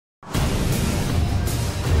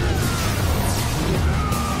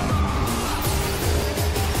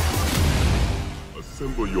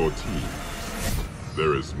Assemble your team.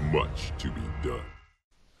 There is much to be done.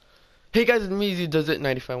 Hey guys, it's me, Does It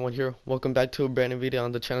 95 here. Welcome back to a brand new video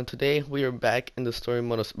on the channel. Today we are back in the story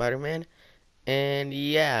mode of Spider-Man, and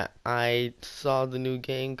yeah, I saw the new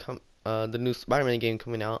game the new Spider-Man game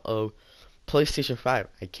coming out of PlayStation 5.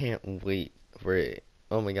 I can't wait for it.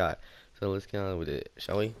 Oh my god! So let's get on with it,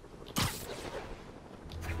 shall we?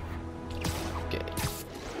 Okay.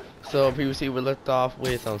 So previously we left off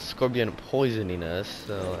with Scorpion poisoning us,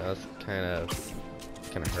 so that was kind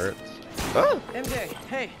of hurts. Oh! MJ,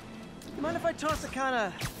 hey. You mind if I toss a kind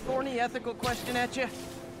of thorny ethical question at you?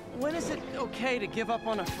 When is it okay to give up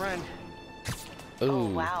on a friend? Ooh. Oh,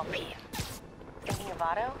 wow, Pete. Thinking of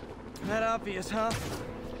Otto? That obvious, huh?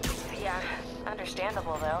 Yeah,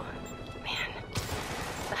 understandable, though. Man,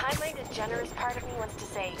 the high-minded, generous part of me wants to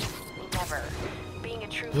say never. Being a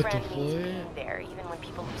true friend means being there, even when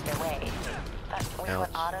people lose their way. But with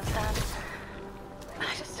what Otto's done,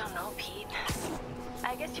 I just don't know, Pete.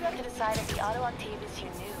 I guess you have to decide if the Otto Octavius you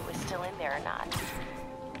knew is still in there or not.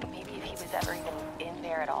 Maybe if he was ever even in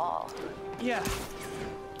there at all. Yeah.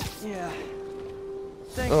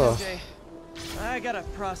 Thanks, MJ. I gotta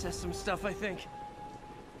process some stuff, I think.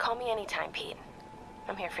 Call me anytime, Pete.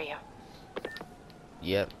 I'm here for you.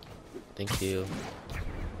 Yep. Thank you.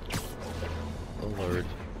 Oh Lord.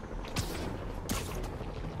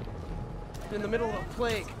 In the middle of a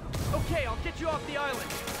plague. Okay, I'll get you off the island.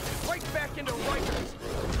 Right back into Rikers.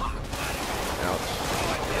 Ouch.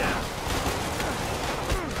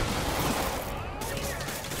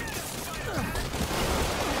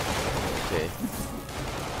 Okay.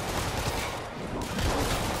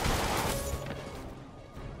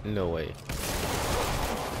 No way.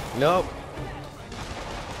 Nope.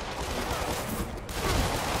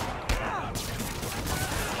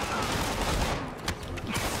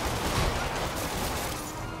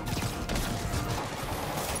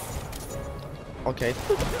 Okay. Okay,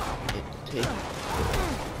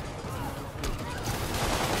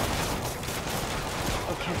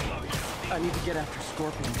 I need to get after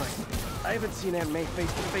Scorpion, but I haven't seen Aunt May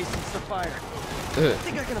face to face since the fire. I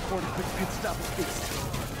think I can afford a quick pit stop at least.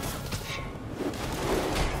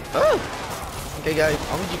 Oh! Okay guys,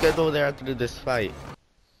 I'll meet you guys over there after this fight.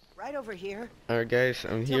 Right over here. Alright guys,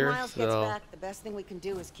 I'm Till here, Miles gets so... back, the best thing we can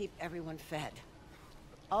do is keep everyone fed.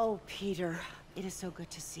 Oh, Peter, it is so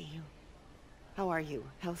good to see you. How are you?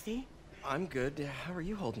 Healthy? I'm good. How are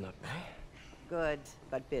you holding up, May? Good,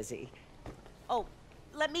 but busy. Oh,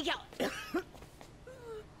 let me go.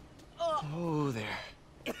 Oh, there.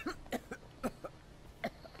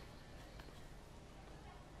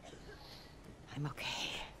 I'm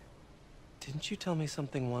okay. Didn't you tell me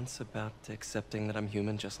something once about accepting that I'm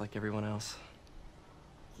human just like everyone else?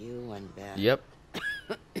 You and Ben. Yep.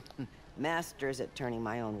 Masters at turning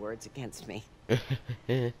my own words against me.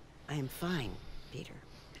 I am fine, Peter.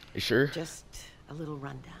 You sure? Just a little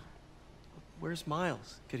rundown. Where's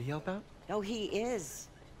Miles? Could he help out? Oh, he is.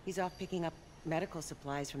 He's off picking up medical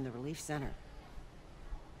supplies from the relief center.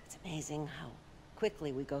 It's amazing how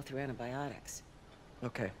quickly we go through antibiotics.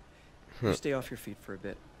 Okay. You stay off your feet for a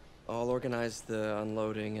bit. I'll organize the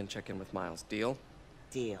unloading and check in with Miles. Deal?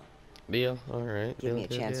 Deal. Deal? Alright. Give me a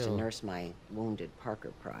chance to nurse my wounded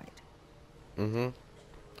Parker pride. Mm-hmm.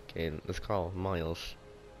 Okay, let's call Miles.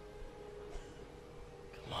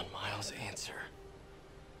 Come on, Miles, answer.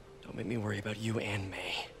 Don't make me worry about you and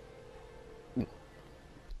May.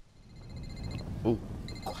 Ooh.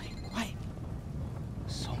 Quiet.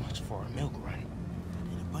 So much for a milk run.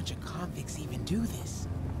 And a bunch of convicts even do this.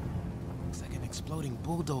 Looks like an exploding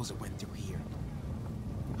bulldozer went through here.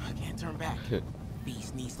 I can't turn back.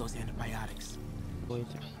 Beast needs those antibiotics. Going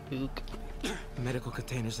to puke. Medical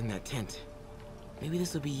containers in that tent. Maybe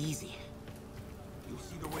this will be easy.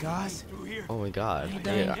 Guys, Oh my god. I ain't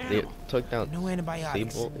They dying took down no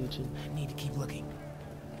antibiotics. Sable agent. I need to keep looking.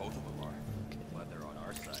 Both of them are. Glad they're on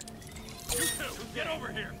our side. You two, get over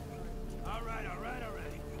here! All right.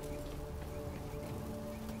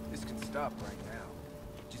 This can stop right now.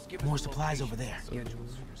 Just give More us the supplies location over there. and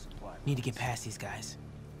schedules for your supply. Need to get past these guys.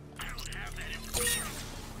 I don't have that information.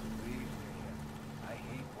 Believe me, I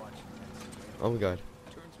hate watching this. Oh my god.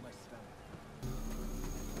 Turns my stomach.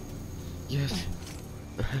 Yes.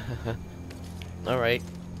 Alright.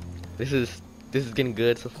 This is getting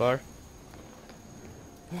good so far.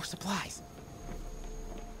 More supplies.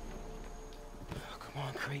 Oh, come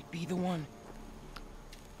on, Crate, be the one.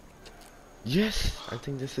 Yes! I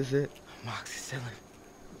think this is it. Moxicillin.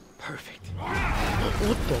 Perfect.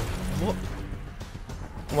 What the? What?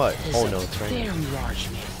 What? Oh no, it's right. Very large,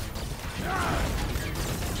 man.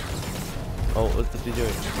 Oh, what's he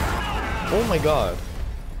doing? Oh my god.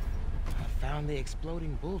 I found on the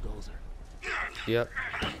exploding bulldozer. Yep.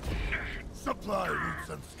 Supply routes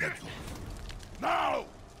and schedules. Now!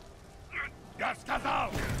 Я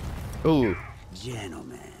сказал! Ooh.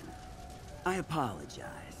 Gentlemen, I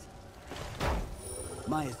apologize.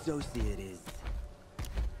 My associate is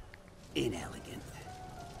inelegant.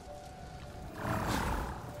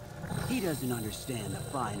 He doesn't understand the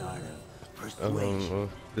fine art of persuasion.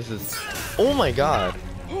 This is. Oh my god.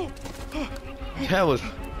 That was.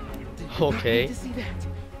 Okay.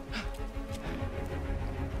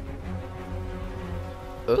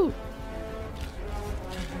 Ooh.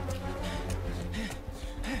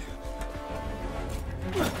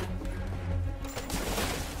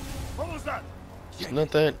 What was that?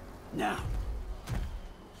 Nothing. Now,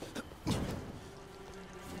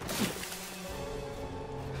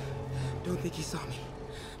 Don't think he saw me.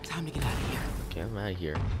 Time to get out of here. Okay, I'm out of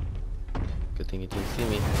here. Good thing you didn't see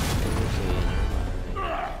me.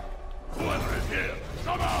 Whoever is here,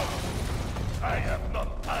 come out! I have no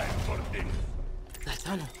time for this. That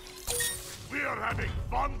tunnel. We are having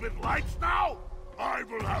fun with lights now? I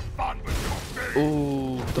will have fun with your face.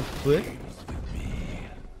 Ooh, the flip.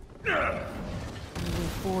 The way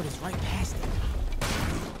forward is right past it.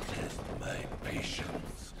 Test my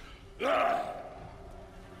patience.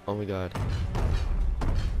 Oh my god.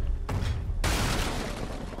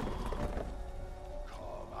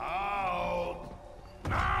 Come out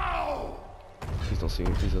now! Please don't see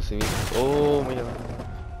me. Please don't see me. Oh my god.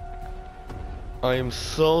 I am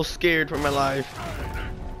so scared for my life.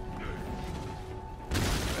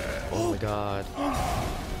 Oh my god. Gotta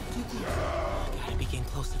be getting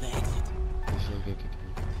close to the exit.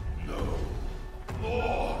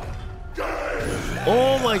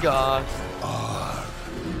 Oh my god.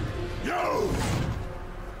 You!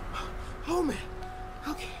 Oh man.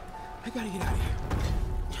 Okay. I gotta get out of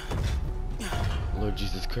here. Lord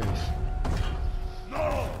Jesus Christ.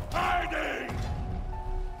 No hiding!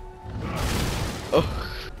 Oh.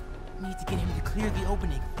 Need to get him to clear the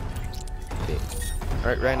opening. Okay.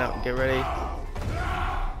 Alright, right now, get ready.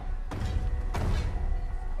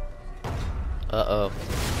 Uh-oh.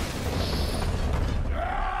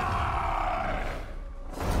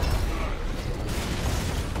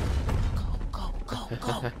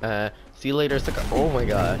 Go. See you later, sucker. Oh my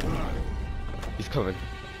god. He's coming.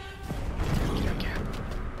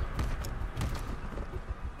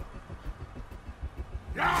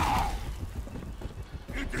 Yeah!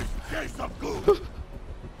 It is Days of Goose!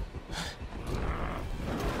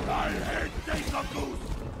 I hate Days of Goose!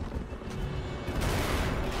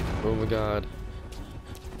 Oh my god.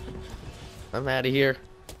 I'm out of here.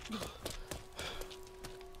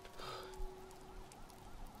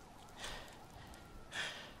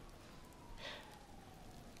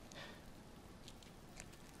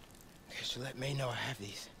 Guess you let May know I have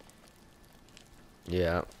these.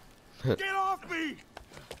 Yeah. Get off me!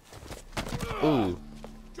 Ooh.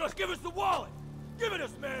 Just give us the wallet! Give it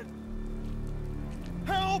us, man!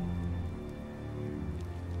 Help!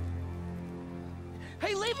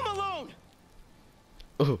 Hey, leave him alone!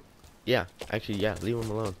 Oh. Yeah. Actually, yeah. Leave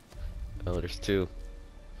him alone. Oh, there's two.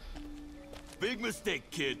 Big mistake,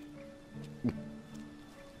 kid. You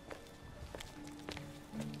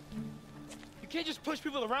can't just push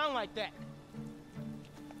people around like that.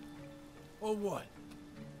 Or what?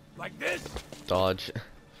 Like this? Dodge.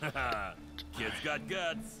 Kid's got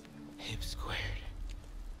guts. Hip squared.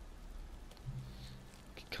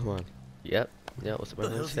 Come on. Yep. Yeah, what's the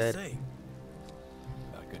brother said?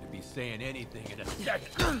 Not gonna be saying anything in a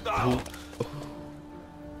second.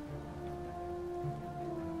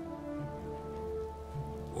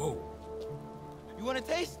 Whoa. You want a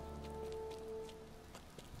taste?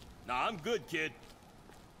 Nah, I'm good, kid.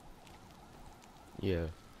 Yeah.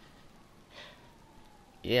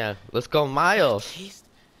 Yeah, let's go, Miles. Taste?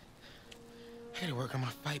 I gotta work on my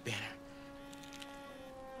fight banner.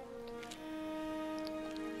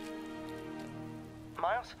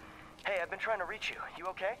 Miles? Hey, I've been trying to reach you. You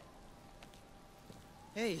okay?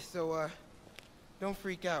 Hey, so, don't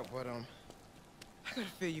freak out, but, I gotta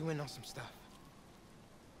fill you in on some stuff.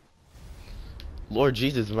 Lord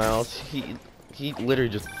Jesus, Miles. He literally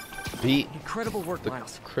just beat Incredible work, the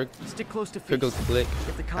Miles. crick Stick close to crickle feast. click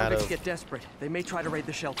If the out convicts of. get desperate, they may try to raid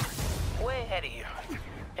the shelter. Way ahead of you.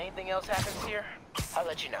 Anything else happens here, I'll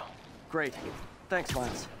let you know. Great. Thanks,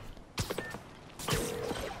 Miles.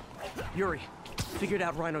 Yuri, figured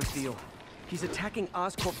out Rhino's deal. He's attacking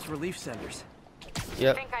Oscorp's relief centers.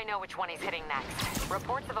 Yep. I think I know which one he's hitting next.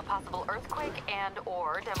 Reports of a possible earthquake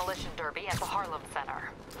and/or demolition derby at the Harlem Center.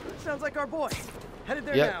 Sounds like our boy. Headed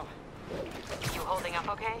there Yep. now. You holding up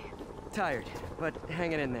okay? Tired, but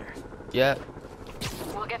hanging in there. Yep.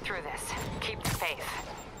 We'll get through this. Keep the faith.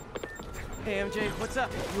 Hey, MJ, what's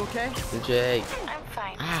up? You okay? Jay. I'm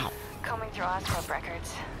fine. Ow. Combing through Oscorp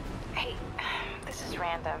records. Hey, this is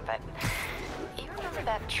random, but you remember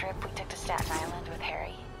that trip we took to Staten Island with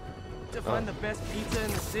Harry? To find the best pizza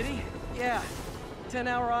in the city? Yeah.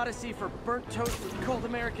 10-hour odyssey for burnt toast with cold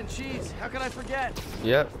American cheese. How could I forget?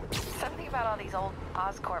 Yep. Something about all these old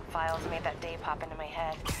Oscorp files made that day pop into my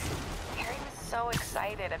head. Harry was so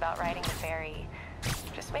excited about riding the ferry.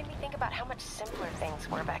 Just made me think about how much simpler things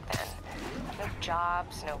were back then. No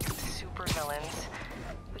jobs, no super villains.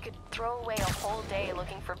 We could throw away a whole day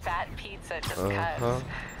looking for bad pizza just cuz. Now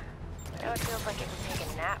it feels like if we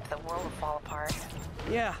take a nap, the world will fall apart.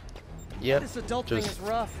 Yeah. Yep. This adult thing is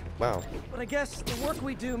rough. Wow. But I guess the work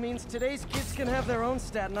we do means today's kids can have their own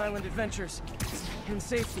Staten Island adventures. In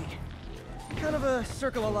safety. Kind of a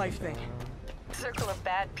circle of life thing. Circle of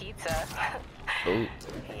bad pizza. Oh.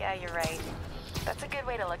 Yeah, you're right. That's a good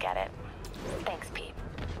way to look at it. Thanks, Pete.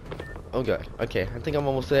 Oh god. Okay, I think I'm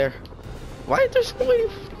almost there. Why is there so many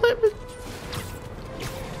flippers?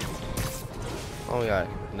 Oh my god.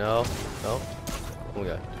 No. No. Oh my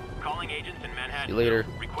god. Calling agents in Manhattan. See you later.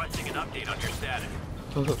 Requesting an update on your status.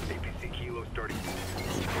 APC Kilo starting.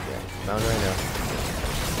 Okay. Found right now.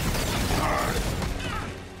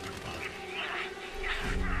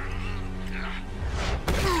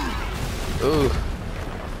 Ooh.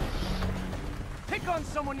 Pick on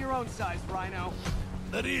someone your own size, Rhino.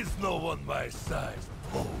 There is no one my size,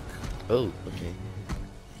 Poke. Oh, okay.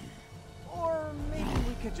 Or maybe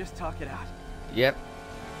we could just talk it out. Yep.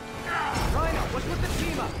 Rhino, what's with the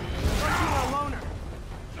team up? Aren't you a loner?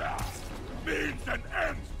 Means and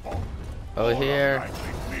ends, Poke. Over here.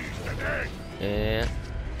 Likely beast and egg. And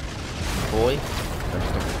boy.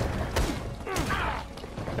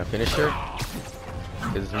 Now finish her.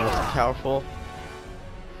 This is the most powerful.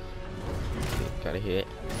 Gotta hit.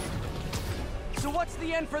 So what's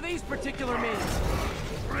the end for these particular means?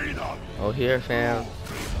 Freedom. Oh here, fam.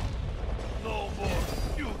 No more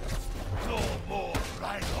suits. No more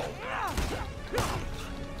Rhino.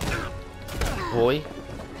 Boy.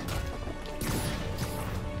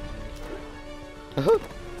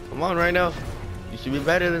 Come on, Rhino. You should be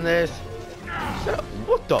better than this. Shut up.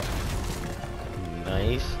 What the?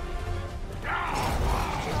 Nice.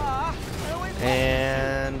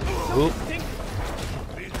 And whoop.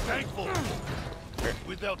 Be thankful.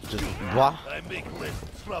 Without Just you, blah. I make less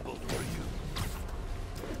trouble for you.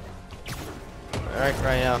 Alright,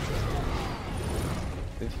 Rhino.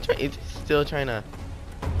 It's still trying to.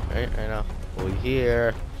 Alright, Rhino. Over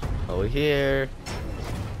here. Over here.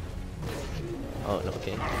 Oh, no,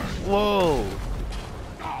 okay. Whoa!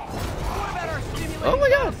 Oh my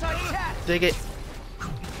god! Dig it!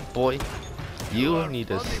 Boy, you need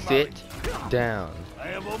to sit down. I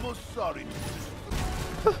am almost sorry.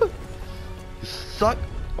 You suck!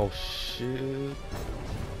 Oh, shoot.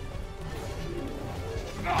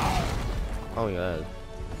 Oh my god.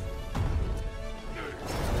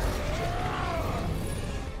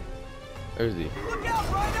 Where is he? Look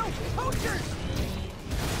out, Rhino! Poachers!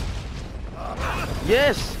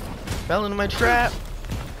 Yes! Fell into my trap!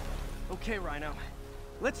 Okay, Rhino.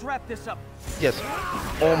 Let's wrap this up. Yes.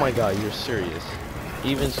 Oh my god, you're serious.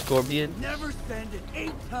 Even Scorpion? Never send an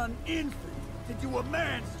 8-ton infant to do a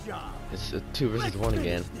man's job. It's a 2 versus 1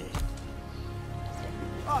 again.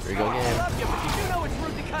 Oscar, Here we go I again. love you, but you do know it's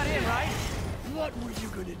rude to cut in, right? What were you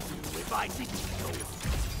gonna do if I didn't know?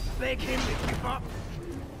 Beg him to give up?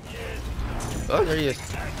 Oh, there he is.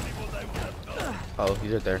 Oh,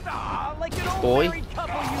 he's right there. Ah, like an old Boy. married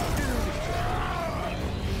couple, you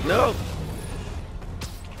two. No!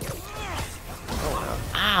 Oh, no.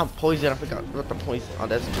 Ah, poison. I forgot about the poison. Oh,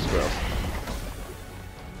 that's just gross.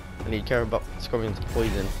 I need to care about Scorpion's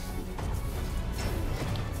poison.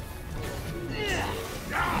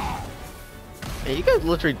 Hey, you guys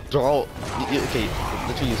literally draw. Okay,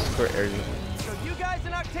 literally use squirt everything. So you guys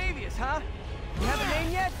in Octavius, huh? You have a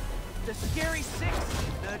name yet? The Scary Six?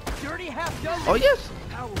 The Dirty Half Dozen? Oh, yes!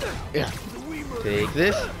 Yeah. Take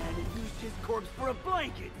this. And he used his corpse for a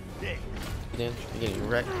blanket. There. You're getting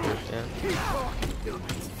wrecked. Yeah. Keep talking to me.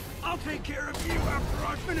 I'll take care of you after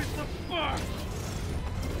I finish the fuck.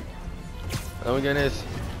 Oh my goodness.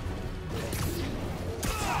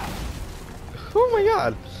 Oh my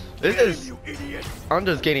god. This is. You idiot. I'm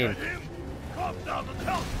just getting. Calm down the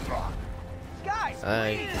health rock. Guys,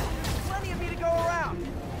 Aye. please! Plenty of me to go around.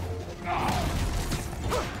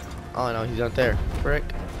 Oh no, he's not there. Frick.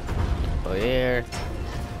 Oh yeah.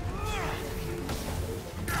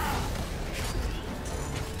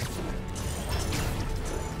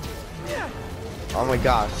 Oh my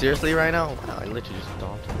god, seriously right now? Wow, I literally just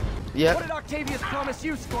stomped him. Yeah. What did Octavius promise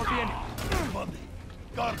you, Scorpion? Money.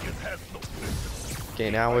 Gargan has no business. Okay,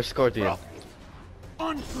 now we're Scorpion.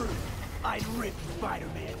 Untrue. I'd rip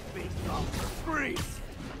Spider-Man's face off for free.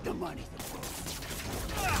 The money's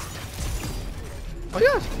Oh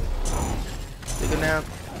yes. Take it now.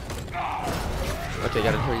 Okay,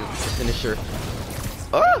 gotta hurry the finisher.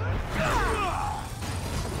 Oh!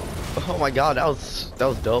 Oh my god, that was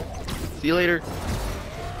dope. See you later.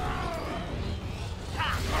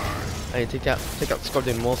 I need to take out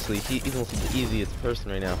Scorpion mostly. He's almost the easiest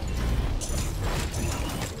person right now.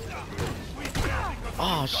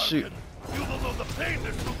 Oh shoot. You don't know the pain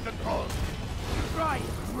this suit can cause. right,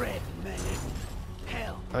 Red Menace.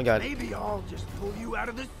 Hell, I got it. maybe I'll just pull you out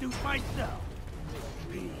of the suit myself.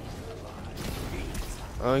 Peace, peace.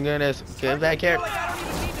 Oh my goodness, get back here. I don't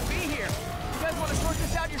even need to be here. You guys want to sort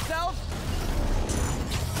this out yourselves?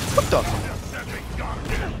 What the?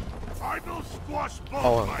 I will squash both.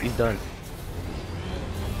 Oh, he's done.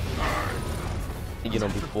 You know,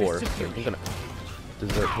 before, so I'm gonna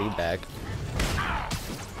deserve payback.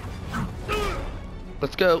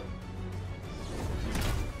 Let's go.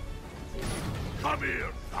 Come here,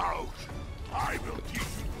 out. I will teach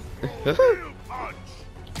you a real punch.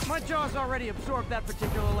 My jaw's already absorbed that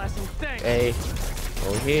particular lesson. Thanks. Hey,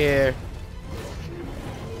 over here.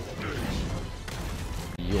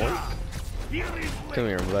 Yoink. Come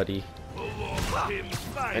here, buddy.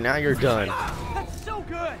 And now you're done. That's so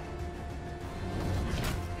good.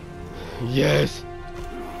 Yes.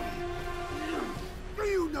 Do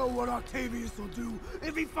you know what Octavius will do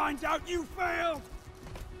if he finds out you failed?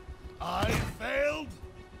 I failed?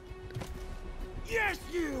 Yes,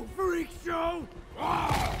 you freak show!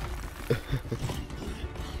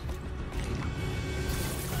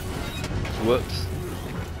 Whoops.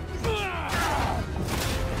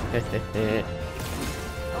 A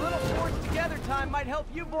little forged together time might help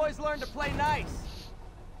you boys learn to play nice.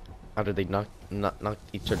 How did they knock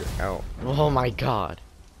each other out? Oh my god.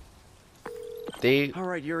 They All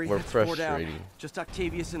right, Yuri, were that's four down. frustrating. Just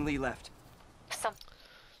Octavius and Lee left.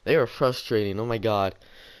 They were frustrating. Oh my god.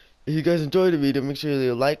 If you guys enjoyed the video, make sure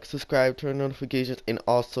you like, subscribe, turn on notifications, and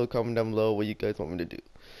also comment down below what you guys want me to do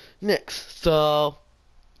next. So,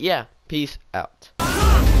 yeah, peace out.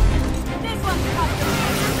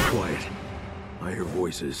 Quiet. I hear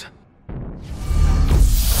voices.